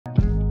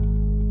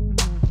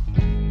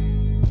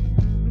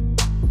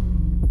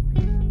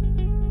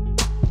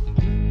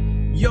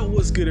Yo,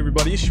 what's good,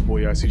 everybody? It's your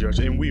boy icjosh,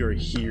 and we are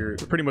here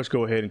to pretty much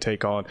go ahead and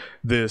take on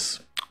this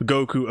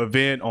Goku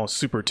event on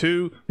Super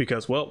 2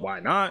 because, well,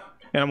 why not?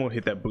 And I'm gonna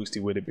hit that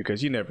boosty with it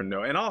because you never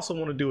know. And I also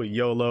want to do a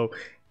YOLO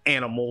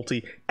and a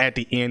multi at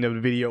the end of the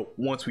video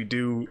once we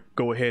do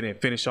go ahead and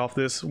finish off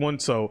this one.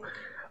 So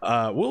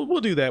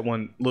we'll do that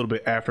one a little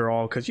bit after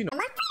all, because you know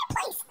My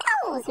fireplace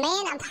stoves,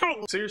 man. I'm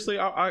hurting. seriously,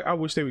 I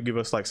wish they would give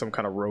us like some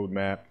kind of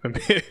roadmap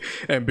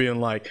and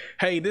being like,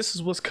 hey, this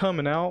is what's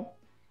coming out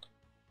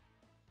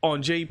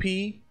on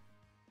JP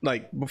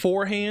like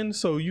beforehand,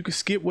 so you can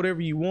skip whatever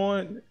you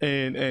want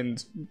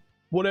and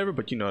whatever.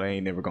 But you know that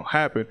ain't never gonna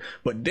happen.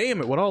 But damn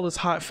it, with all this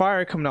hot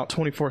fire coming out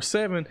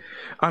 24/7,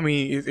 I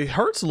mean it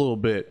hurts a little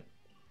bit.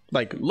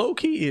 Like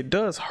low-key, it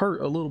does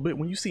hurt a little bit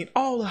when you see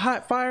all the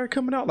hot fire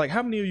coming out. Like,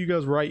 how many of you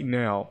guys right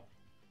now,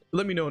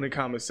 let me know in the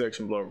comment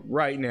section below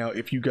right now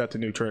if you got the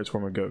new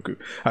Transformer Goku.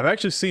 I've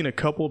actually seen a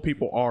couple of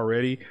people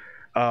already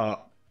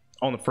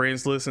on the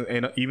friends list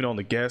and even on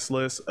the guest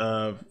list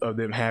of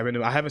them having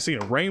them. I haven't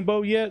seen a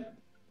rainbow yet,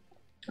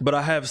 but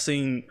I have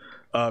seen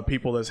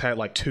people that's had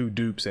like 2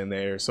 dupes in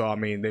there. So I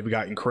mean, they've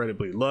got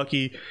incredibly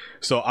lucky.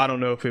 So I don't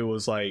know if it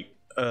was like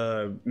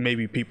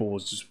maybe people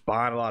was just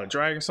buying a lot of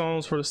Dragon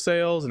Songs for the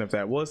sales, and if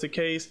that was the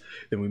case,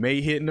 then we may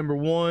hit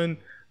 #1,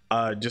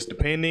 just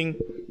depending.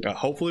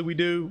 Hopefully we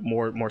do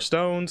more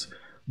stones.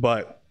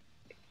 But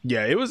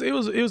yeah, it was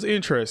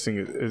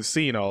interesting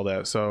seeing all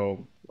that.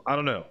 So I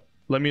don't know.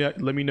 Let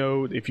me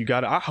know if you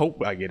got it. I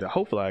hope I get it.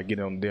 Hopefully I get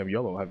it on the damn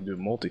YOLO. I have to do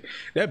the multi.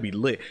 That'd be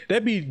lit.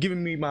 That'd be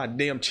giving me my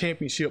damn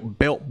championship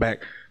belt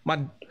back.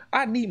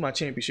 I need my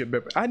championship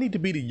belt. I need to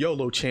be the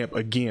YOLO champ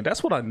again.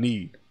 That's what I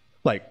need.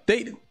 Like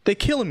they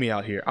killing me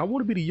out here. I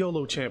want to be the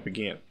YOLO champ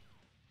again,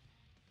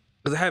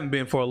 because I haven't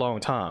been for a long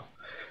time.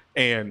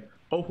 And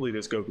hopefully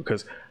this goes,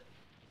 because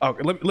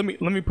okay, let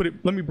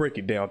me break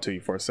it down to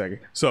you for a second.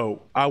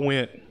 So I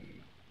went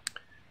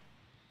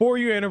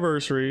 4-year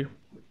anniversary.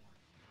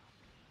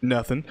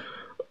 Nothing.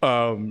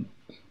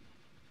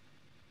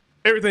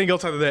 Everything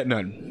else after that,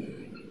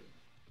 none.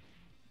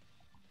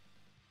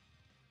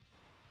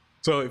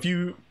 So if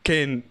you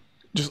can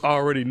just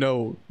already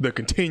know the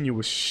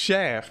continuous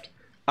shaft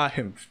I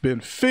have been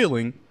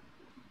feeling,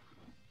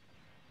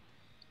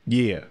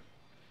 yeah.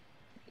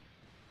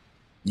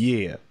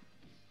 I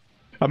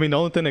mean, the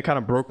only thing that kind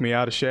of broke me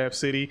out of Shaft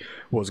City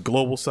was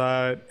Global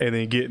Side, and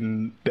then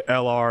getting the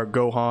LR,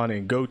 Gohan,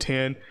 and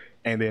Goten.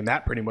 And then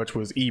that pretty much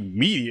was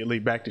immediately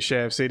back to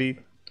Shaft City.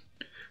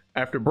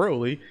 After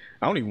Broly,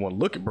 I don't even want to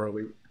look at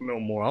Broly no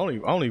more. I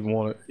don't even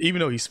want to, even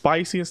though he's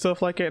spicy and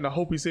stuff like that, and I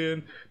hope he's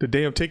in the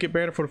damn ticket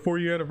banner for the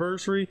 4-year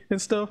anniversary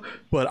and stuff.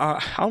 But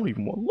I don't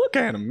even want to look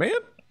at him,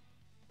 man.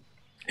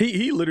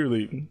 He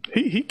literally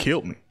he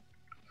killed me.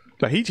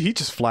 Like he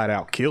just flat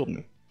out killed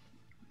me,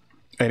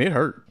 and it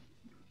hurt.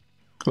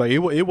 Like it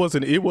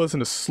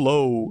wasn't a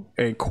slow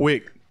and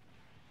quick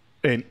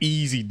and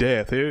easy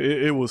death.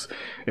 It was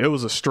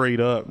a straight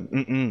up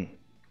no,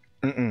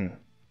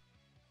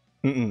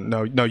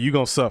 you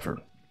gonna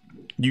suffer.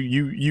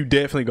 You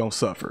definitely gonna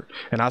suffer.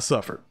 And I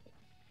suffered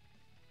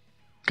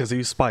because he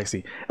was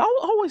spicy.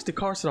 Always the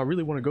cards that I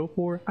really want to go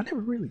for, I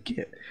never really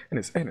get, and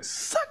it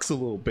sucks a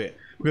little bit,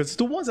 because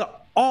the ones I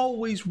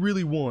always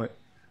really want,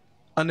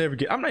 I never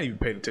get. I'm not even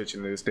paying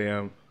attention to this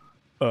damn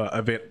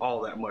event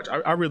all that much.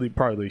 I really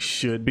probably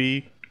should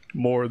be,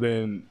 more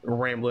than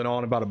rambling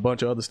on about a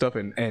bunch of other stuff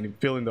and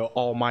feeling the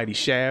almighty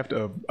shaft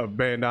of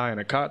Bandai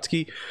and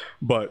Akatsuki.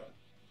 But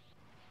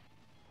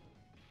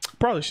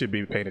probably should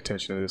be paying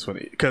attention to this one,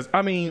 because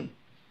I mean,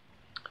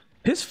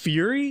 his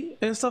fury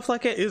and stuff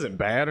like that isn't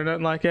bad or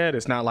nothing like that.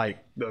 It's not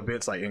like the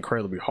event's like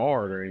incredibly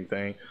hard or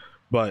anything,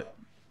 but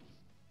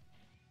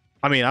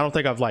I mean, I don't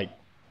think I've like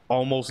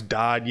almost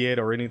died yet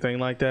or anything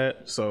like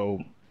that.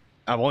 So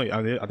I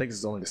think this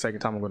is only the second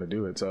time I'm going to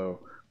do it, so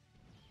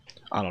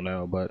I don't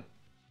know. But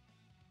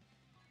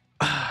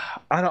I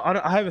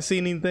haven't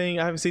seen anything.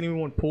 I haven't seen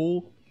anyone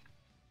pull.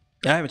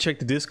 I haven't checked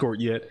the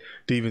Discord yet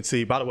to even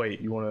see. By the way,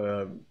 you want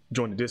to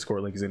join the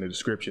Discord, link is in the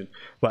description.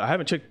 But I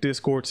haven't checked the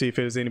Discord to see if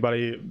there's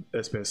anybody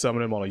that's been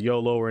summoning them on a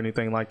YOLO or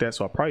anything like that.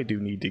 So I probably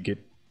need to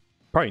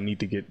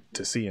get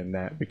to seeing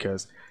that,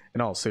 because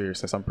in all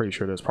seriousness, I'm pretty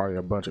sure there's probably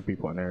a bunch of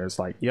people in there. It's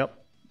like, yep,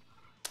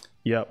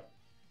 got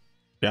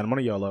them on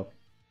a YOLO.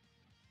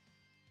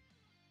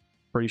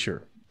 Pretty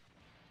sure.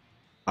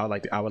 I would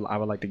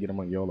like to get them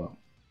on YOLO.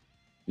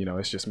 You know,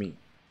 it's just me.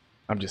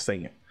 I'm just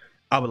saying.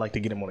 I would like to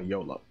get him on a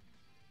YOLO,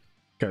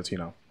 because, you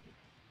know,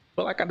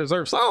 but like I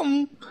deserve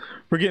something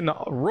for getting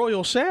a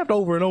royal shaft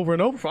over and over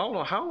and over for I don't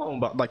know how long,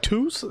 about like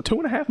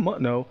 2.5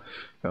 months. No,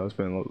 it's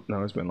been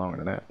longer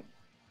than that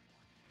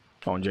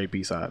on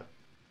JP side.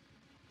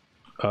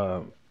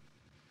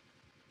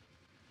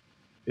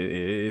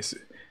 It's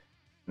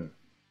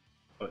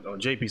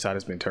on JP side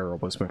it's been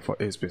terrible.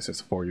 It's been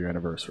since the 4-year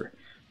anniversary.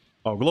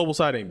 On global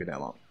side, it ain't been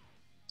that long,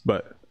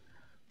 but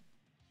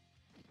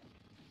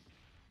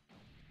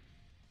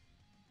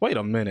wait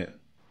a minute.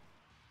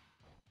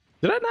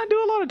 Did I not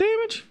do a lot of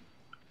damage?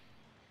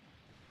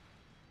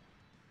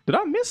 Did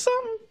I miss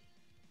something?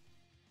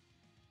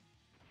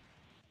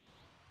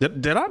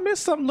 Did I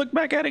miss something? Look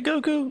back at it,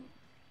 Goku.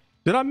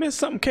 Did I miss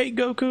something, Kate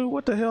Goku?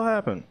 What the hell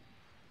happened?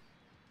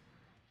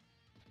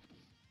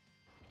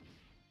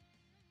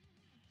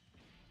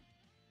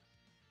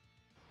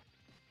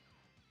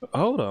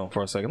 Hold on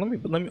for a second. Let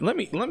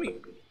me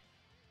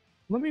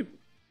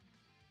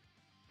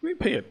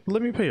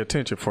pay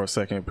attention for a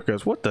second,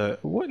 because what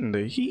in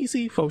the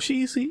heezy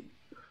fosheezy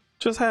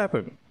just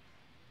happened?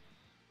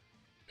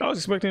 I was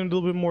expecting him to do a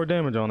little bit more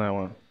damage on that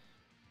one.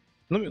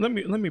 Let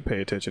me pay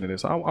attention to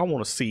this. I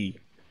want to see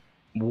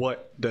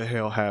what the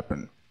hell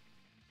happened.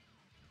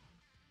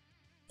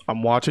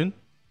 I'm watching.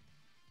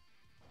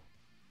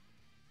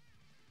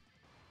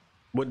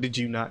 What did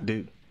you not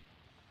do?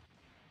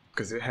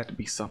 Because it had to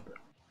be something.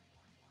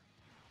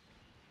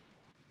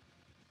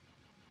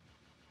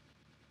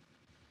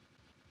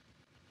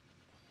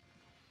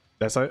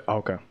 That's it?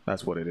 Okay,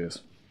 that's what it is.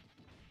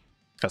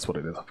 That's what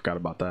it is. I forgot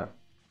about that.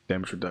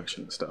 Damage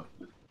reduction and stuff.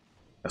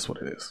 That's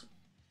what it is.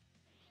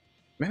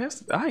 Man,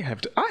 I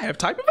have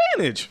type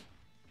advantage.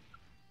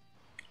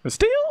 And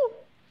still?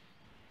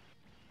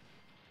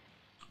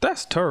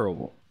 That's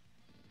terrible.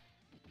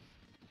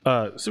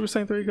 Super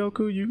Saiyan 3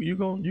 Goku, you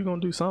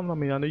gonna do something? I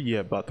mean, I know you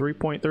have about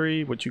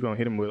 3.3. What, you gonna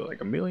hit him with like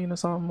 1,000,000 or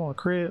something on a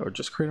crit, or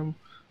just crit him?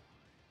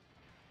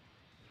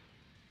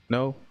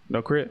 No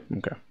crit.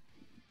 Okay.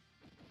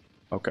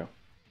 Okay.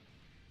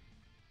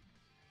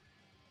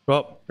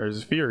 Well, there's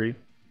his Fury.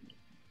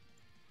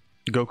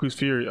 Goku's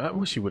Fury. I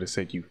wish he would have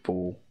said "you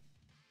fool."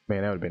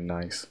 Man, that would have been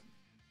nice.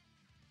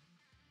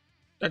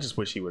 I just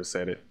wish he would have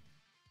said it.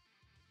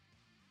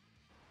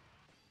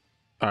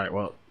 Alright,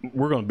 well,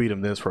 we're going to beat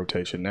him this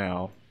rotation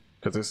now,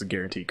 because this is a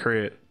guaranteed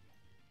crit.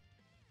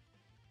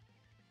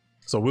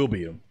 So we'll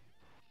beat him.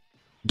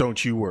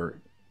 Don't you worry.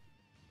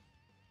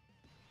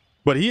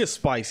 But he is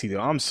spicy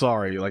though. I'm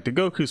sorry. Like, the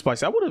Goku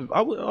spicy. I would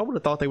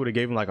have thought they would have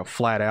gave him like a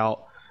flat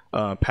out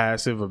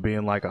passive of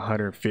being like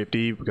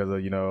 150, because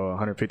of, you know,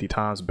 150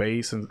 times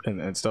base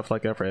and stuff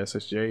like that for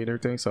SSJ and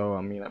everything. So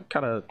I mean,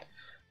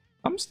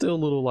 I'm still a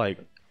little like,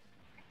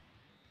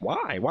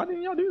 why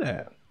didn't y'all do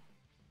that?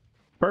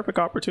 Perfect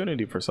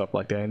opportunity for stuff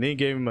like that. And then he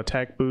gave him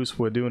attack boost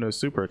for doing a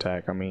super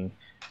attack. I mean,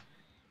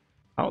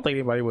 I don't think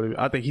anybody would have.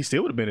 I think he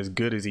still would have been as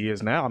good as he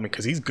is now. I mean,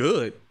 because he's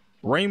good.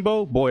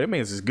 Rainbow, boy, that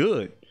man's is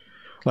good.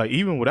 Like,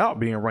 even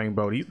without being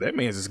Rainbow, that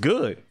man's is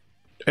good.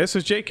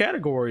 SSJ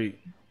category,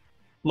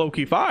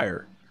 low-key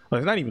fire. Like,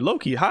 it's not even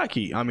low-key,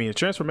 high-key. I mean, his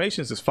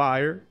transformations is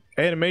fire.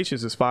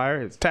 Animations is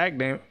fire. His tag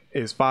name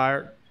is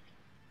fire.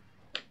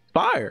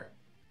 Fire.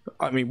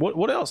 I mean,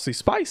 what else? He's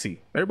spicy.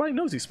 Everybody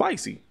knows he's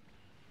spicy.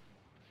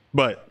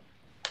 But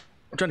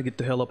I'm trying to get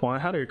the hell up on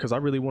out of here, because I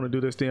really want to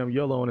do this damn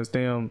yellow and this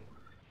damn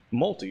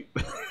multi.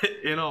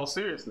 In all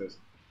seriousness.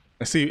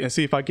 And see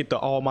if I get the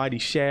almighty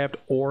shaft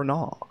or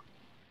not.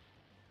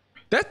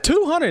 That's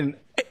 200.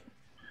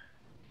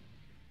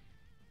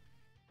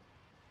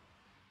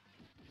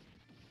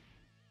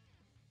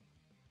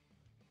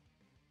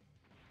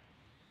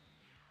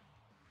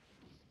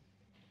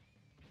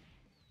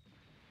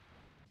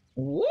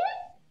 What?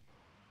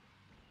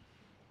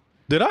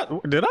 Did I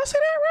say that right?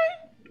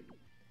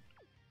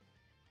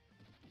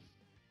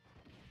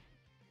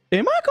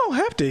 Am I gonna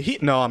have to heal?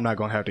 No, I'm not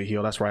gonna have to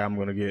heal. That's right. I'm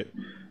gonna get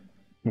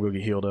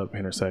healed up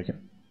in a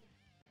second.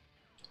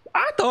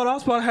 I thought I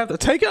was about to have to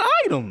take an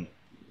item.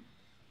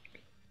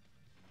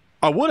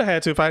 I would have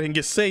had to if I didn't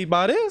get saved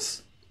by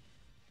this.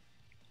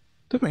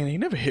 This man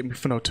ain't never hit me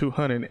for no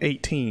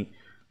 218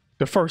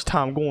 the first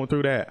time going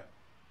through that.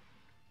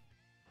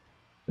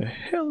 The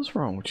hell is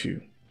wrong with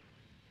you?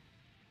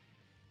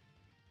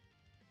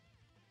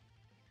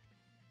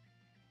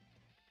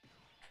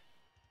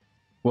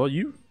 Well,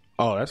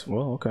 oh,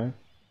 well, okay.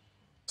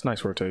 It's a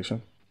nice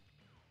rotation.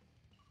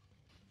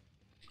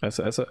 That's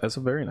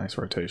a very nice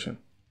rotation.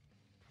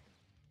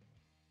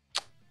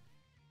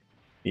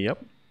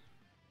 Yep.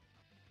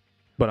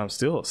 But I'm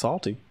still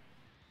salty,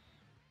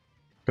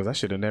 because that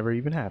should have never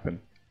even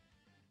happened.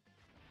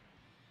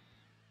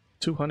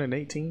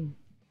 218.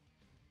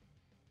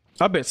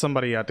 I bet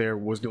somebody out there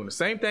was doing the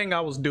same thing I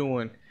was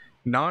doing,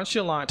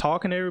 nonchalant,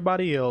 talking to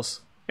everybody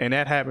else, and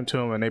that happened to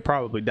them, and they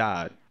probably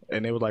died.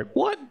 And they were like,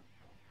 what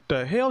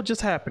the hell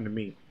just happened to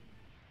me?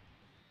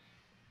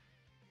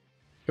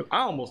 Because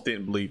I almost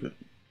didn't believe it.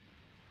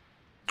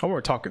 I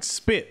weren't talking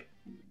spit.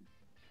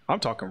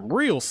 I'm talking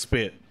real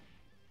spit.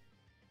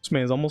 This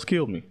man's almost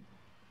killed me.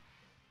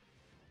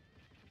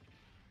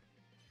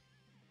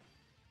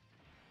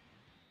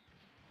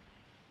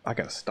 I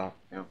gotta stop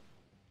now.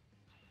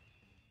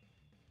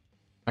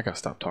 I gotta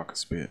stop talking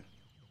spit.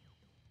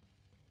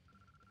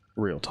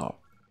 Real talk.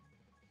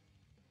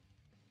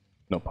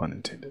 No pun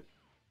intended.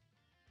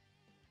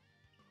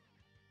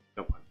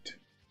 No pun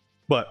intended.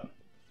 But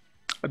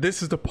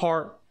this is the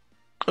part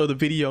of the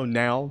video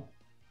now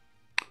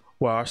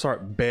where I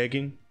start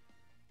begging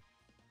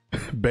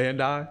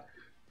Bandai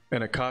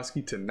and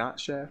Akatsuki to not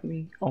shaft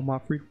me on my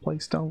free play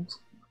stones.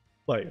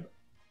 Like,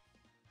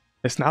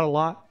 it's not a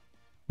lot,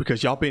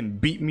 because y'all been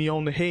beating me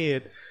on the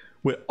head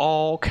with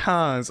all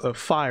kinds of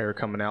fire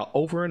coming out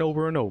over and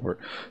over and over.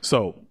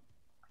 So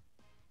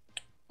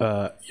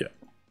yeah,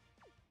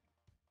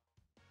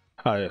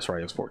 Oh, that's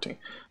right. It's 14.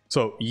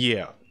 So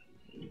yeah,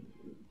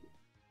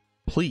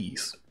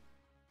 please.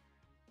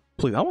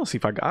 Please, I want to see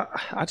if I got.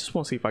 I just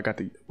want to see if I got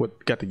the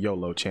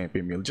YOLO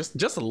champion meal.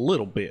 Just a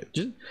little bit.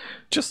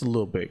 Just a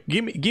little bit.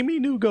 Give me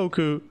new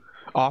Goku.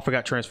 Oh, I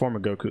forgot Transformer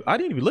Goku. I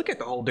didn't even look at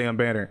the whole damn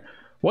banner.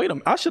 Wait a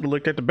minute. I should have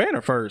looked at the banner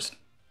first.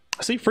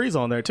 I see Frieza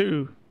on there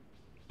too.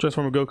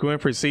 Transformer Goku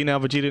and Frieza. See now,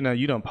 Vegeta. Now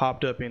you done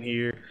popped up in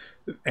here,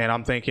 and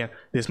I'm thinking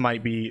this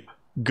might be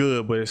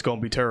good, but it's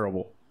gonna be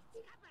terrible.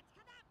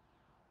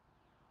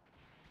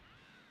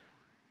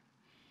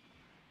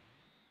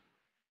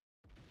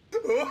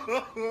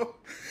 Oh,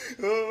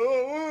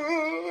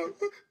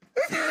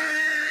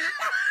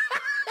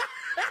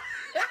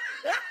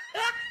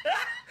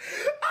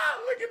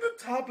 look at the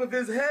top of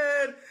his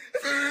head.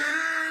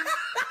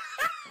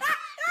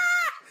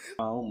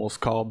 I almost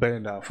called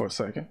Bandai for a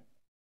second.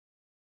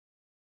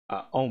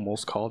 I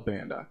almost called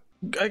Bandai.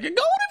 Go to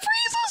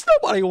Freezers.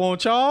 Nobody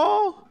wants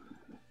y'all.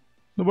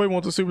 Nobody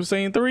wants the Super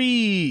Saiyan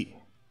 3.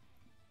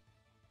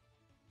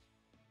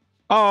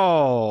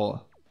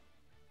 Oh.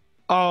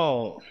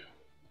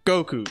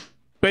 Goku.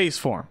 Base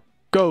form.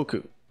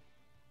 Goku.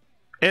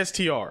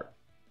 STR.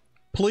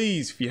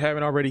 Please, if you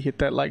haven't already, hit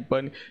that like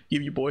button.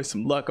 Give you boys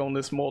some luck on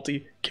this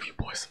multi. Give you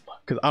boys some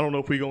luck. Because I don't know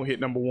if we're going to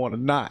hit #1 or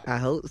not. I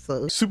hope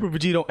so. Super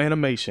Vegeta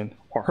animation.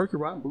 Or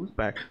Hercule boost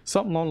back.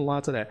 Something along the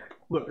lines of that.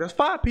 Look, there's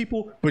 5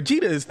 people.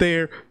 Vegeta is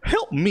there.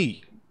 Help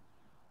me.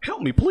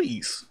 Help me,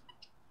 please.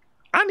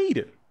 I need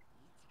it.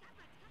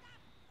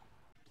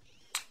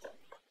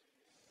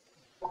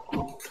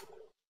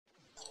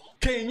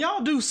 Can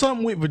y'all do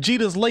something with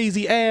Vegeta's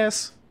lazy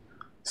ass?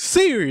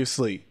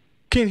 Seriously.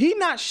 Can he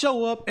not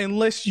show up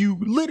unless you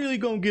literally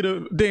gonna get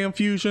a damn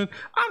fusion?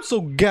 I'm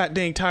so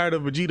goddamn tired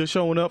of Vegeta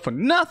showing up for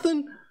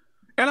nothing.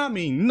 And I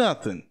mean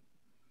nothing.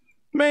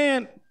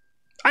 Man,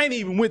 I ain't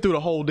even went through the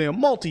whole damn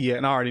multi yet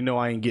and I already know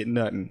I ain't getting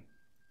nothing.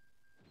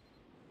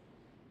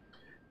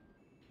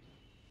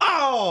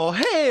 Oh,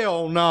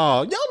 hell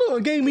no. Y'all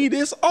done gave me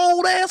this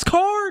old ass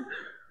card?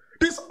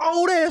 This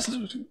old ass...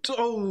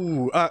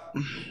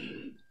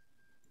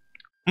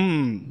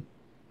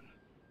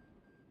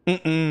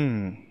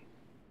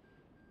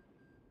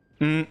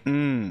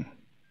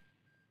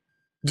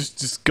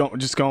 Just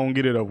go and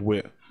get it over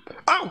with.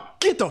 Oh,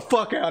 get the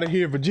fuck out of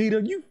here,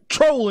 Vegeta. You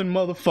trolling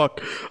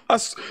motherfucker.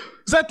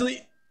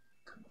 Exactly.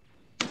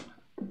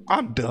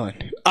 I'm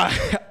done.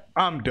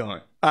 I'm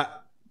done.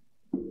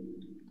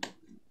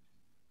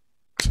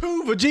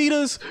 2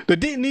 Vegetas that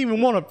didn't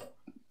even want to...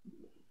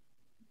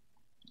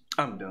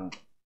 I'm done.